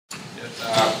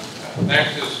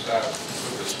Next is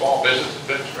with the Small Business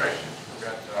Administration. We've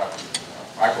got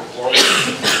Michael Flores.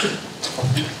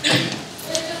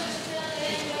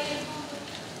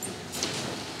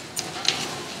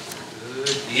 Good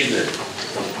evening.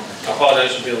 I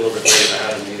apologize for being a little bit late. I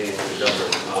had a meeting with the governor.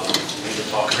 He's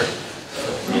a talker.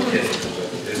 Okay,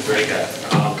 it's a great guy.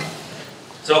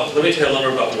 So let me tell you a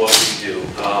little bit about what we do.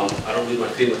 I don't believe my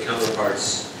FEMA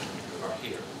counterparts are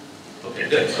here. Okay,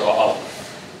 good. So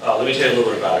let me tell you a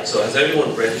little bit about it. So has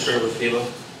everyone registered with FEMA?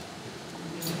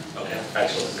 Okay,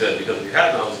 excellent, good. Because if you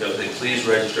haven't, I was going to say please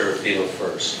register with FEMA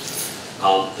first.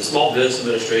 The Small Business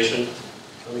Administration.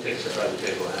 Let me take a step out of the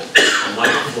table. I'm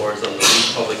Michael Flores. I'm the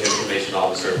lead public information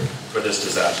officer for this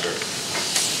disaster.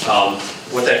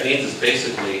 What that means is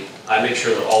basically I make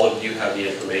sure that all of you have the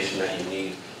information that you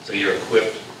need so you're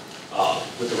equipped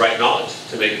with the right knowledge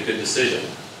to make a good decision.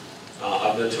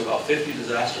 I've been to about 50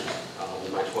 disasters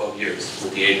in my 12 years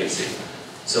with the agency.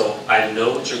 So I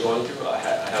know what you're going through. I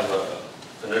have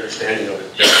an understanding of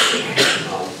it.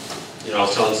 I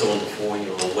was telling someone before,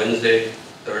 on Wednesday,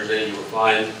 Thursday, you were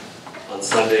fine. On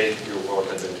Sunday, your world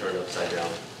had been turned upside down.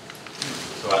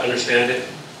 So I understand it,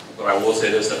 but I will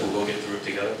say this, that we will get through it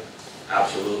together.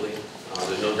 Absolutely.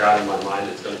 There's no doubt in my mind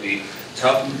it's going to be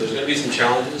tough. There's going to be some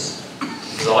challenges,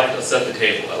 because I like to set the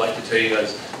table. I like to tell you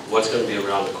guys what's going to be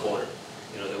around the corner.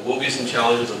 There will be some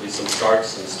challenges, there'll be some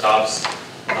starts and stops.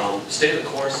 Stay the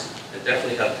course and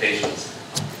definitely have patience,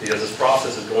 because this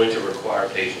process is going to require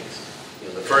patience.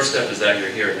 The first step is that you're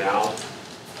here now.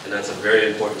 And that's a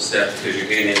very important step, because you're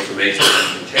getting information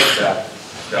that you can take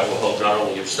that will help not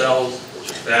only yourselves, but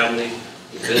your family,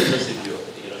 your business, if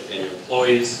and your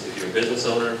employees, if you're a business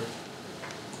owner.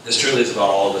 This truly is about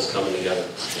all of us coming together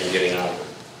and getting out of it.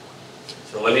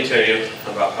 So let me tell you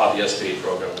about how the SBA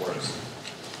program works.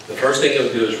 The first thing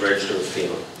you'll do is register with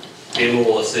FEMA. FEMA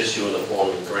will assist you in the form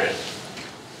of a grant.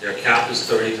 Their cap is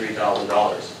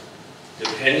 $33,000.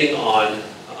 Depending on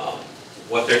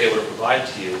what they're able to provide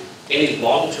to you, any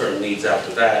long-term needs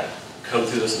after that come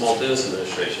through the Small Business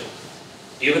Administration.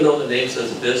 Even though the name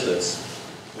says business,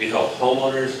 we help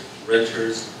homeowners,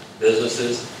 renters,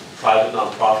 businesses, private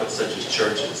nonprofits such as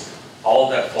churches. All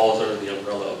of that falls under the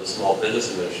umbrella of the Small Business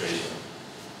Administration.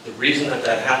 The reason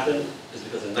that happened is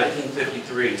because in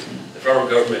 1953, the federal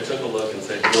government took a look and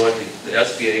said, you know what, the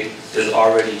SBA is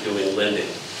already doing lending.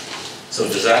 So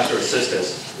disaster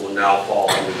assistance will now fall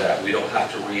under that. We don't have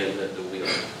to reinvent the wheel.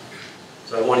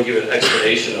 So I want to give an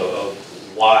explanation of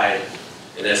why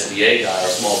an SBA guy or a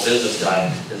small business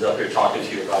guy is up here talking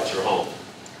to you about your home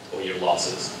or your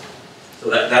losses. So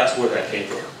that's where that came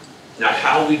from. Now,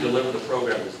 how we deliver the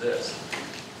program is this.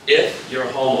 If you're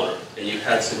a homeowner and you've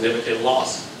had significant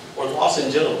loss, or loss in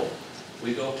general,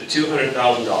 we go up to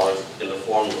 $200,000 in the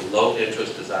form of a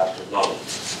low-interest disaster loan.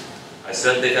 I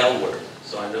said the L word,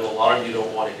 so I know a lot of you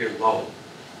don't want to hear loan.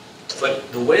 But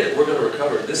the way that we're going to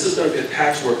recover, this is going to be a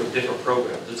patchwork of different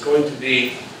programs. It's going to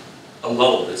be a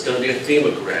loan. It's going to be a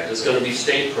FEMA grant. It's going to be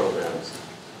state programs.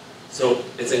 So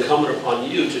it's incumbent upon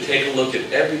you to take a look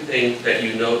at everything that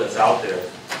you know that's out there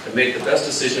and make the best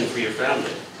decision for your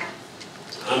family.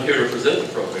 I'm here to present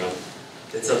the program.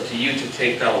 It's up to you to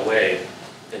take that away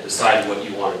and decide what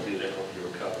you want to do to help you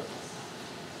recover.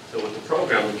 So with the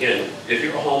program, again, if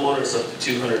you're a homeowner, it's up to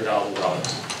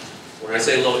 $200,000. When I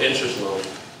say low interest loan,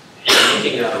 you're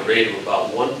looking at a rate of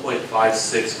about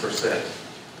 1.56%.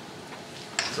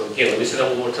 So again, let me say that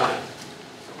one more time.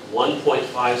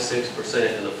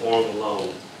 1.56% in the form of a loan.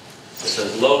 It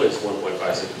says low is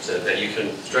 1.56%, that you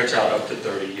can stretch out up to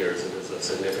 30 years if it's a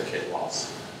significant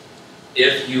loss.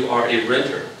 If you are a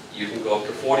renter, you can go up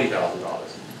to $40,000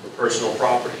 for personal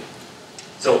property.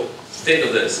 So think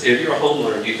of this. If you're a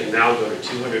homeowner, you can now go to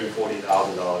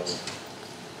 $240,000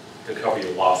 to cover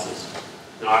your losses.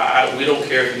 Now, we don't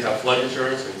care if you have flood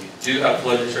insurance or if you do have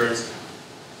flood insurance.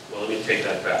 Well, let me take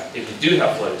that back. If you do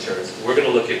have flood insurance, we're going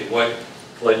to look at what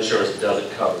flood insurance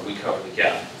doesn't cover. We cover the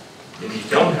gap. If you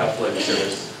don't have flood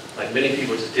insurance, like many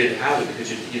people just didn't have it because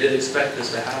you didn't expect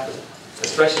this to happen,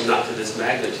 especially not to this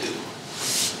magnitude.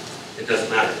 It doesn't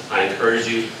matter. I encourage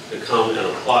you to come and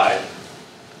apply,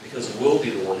 because we'll be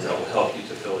the ones that will help you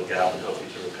to fill the gap and help you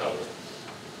to recover.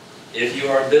 If you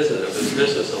are a business, if there's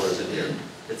business owners in here,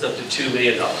 it's up to $2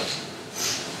 million.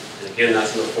 And again,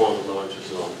 that's in the form of a low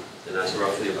interest loan, and that's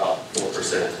roughly about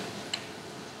 4%.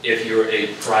 If you're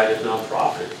a private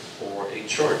nonprofit or a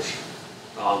church,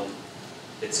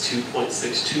 it's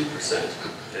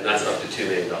 2.62%, and that's up to $2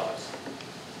 million.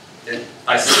 And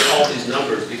I say all these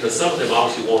numbers because some of them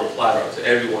obviously won't apply to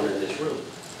everyone in this room,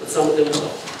 but some of them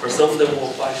will. Or some of them will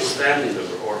apply to a family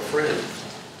member or a friend.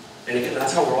 And again,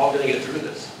 that's how we're all going to get through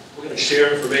this. We're going to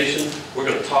share information. We're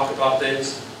going to talk about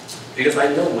things. Because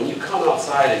I know when you come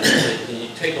outside and you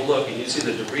take a look and you see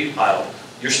the debris pile,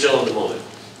 you're still in the moment.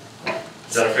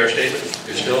 Is that a fair statement?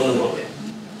 You're still in the moment.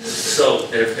 So,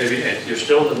 if you're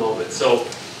still in the moment. So,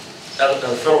 as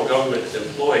a federal government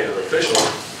employee or official,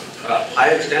 I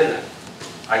understand that.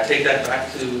 I take that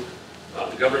back to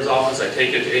the governor's office. I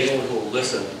take it to anyone who will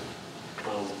listen.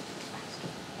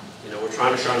 You know, we're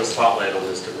trying to shine a spotlight on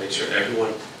this to make sure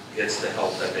everyone gets the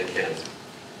help that they can.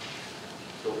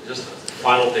 So just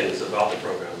final things about the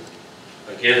program.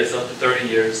 Again, it's up to 30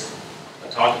 years. I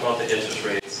talked about the interest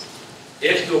rates.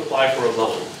 If you apply for a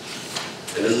loan,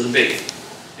 and this is a biggie,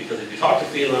 because if you talk to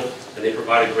FEMA and they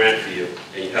provide a grant for you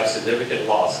and you have significant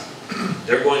loss,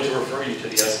 they're going to refer you to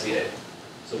the SBA.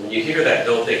 So when you hear that,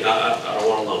 don't think, I don't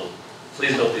want a loan.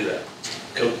 Please don't do that.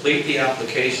 Complete the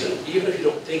application, even if you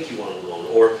don't think you want a loan,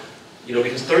 or, you know,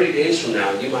 because 30 days from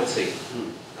now, you might say,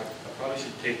 I probably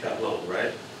should take that loan,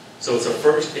 right? So it's a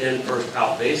first in, first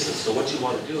out basis. So what you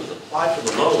want to do is apply for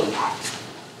the loan.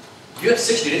 You have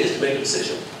 60 days to make a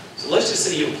decision. So let's just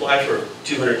say you apply for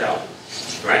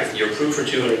 $200,000, right? You're approved for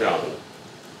 $200,000.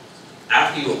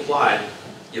 After you apply,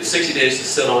 you have 60 days to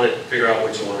sit on it and figure out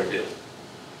what you want to do.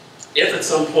 If at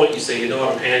some point you say, you know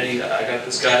what, I'm handy, I got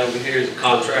this guy over here, he's a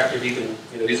contractor, he can,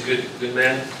 you know, he's a good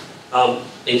man, and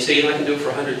you say, you know, I can do it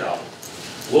for $100,000.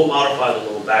 We'll modify the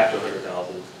loan back to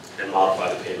 $100,000 and modify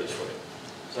the payments for you.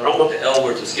 So I don't want the L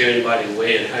word to scare anybody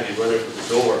away and have you running for the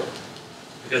door,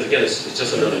 because again, it's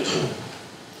just another tool.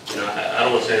 You know, I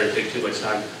don't want to stand here and take too much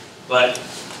time. But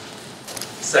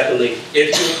secondly,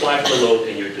 if you apply for a loan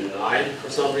and you're denied for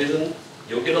some reason,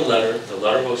 you'll get a letter. The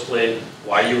letter will explain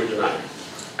why you were denied.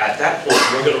 At that point,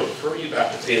 we're going to refer you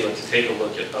back to FEMA to take a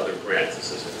look at other grant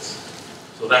assistance.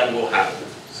 So that will happen.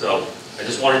 So I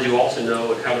just wanted you all to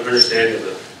know and have an understanding of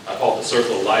the, I call it the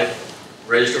circle of life.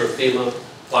 Register with FEMA,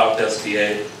 apply with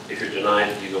SBA. If you're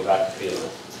denied, you go back to FEMA.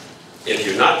 If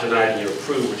you're not denied and you're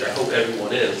approved, which I hope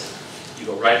everyone is, you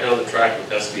go right down the track with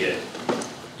SBA.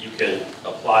 You can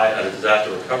apply at a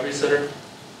disaster recovery center,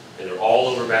 and they're all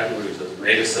over Baton Rouge. There's a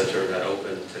mega center that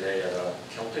opened today at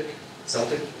Celtic?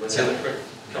 Am I saying that correct?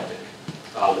 Celtic.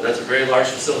 And that's a very large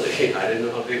facility. I didn't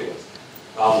know how big it was.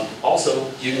 Also,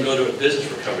 you can go to a business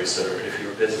recovery center if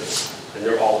you're a business, and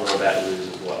they're all around Baton Rouge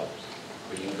as well.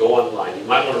 But you can go online. You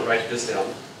might want to write this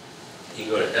down. You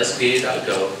can go to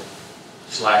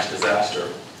sba.gov/disaster,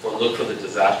 or look for the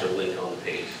disaster link on the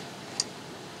page.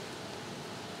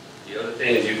 The other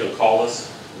thing is you can call us,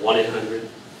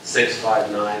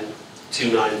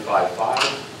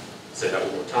 1-800-659-2955. Say that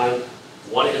one more time,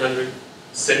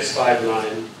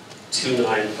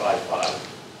 1-800-659-2955.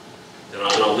 And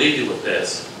I'll leave you with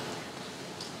this.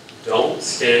 Don't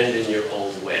stand in your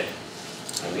own way.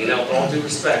 I mean that with all due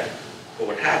respect, but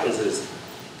what happens is,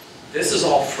 this is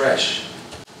all fresh.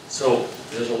 So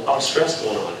there's a lot of stress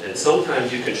going on, and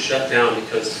sometimes you can shut down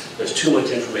because there's too much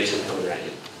information coming at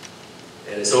you.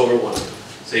 And it's overwhelming.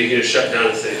 So you can just shut down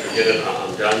and say, forget it,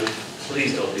 I'm done.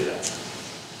 Please don't do that.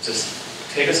 Just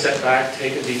take a step back,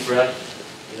 take a deep breath,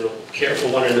 you know, care for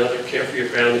one another, care for your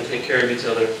family, take care of each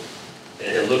other,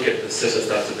 and look at the assistance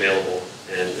that's available,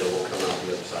 and it will come out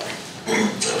the other side.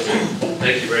 That was it.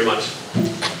 Thank you very much.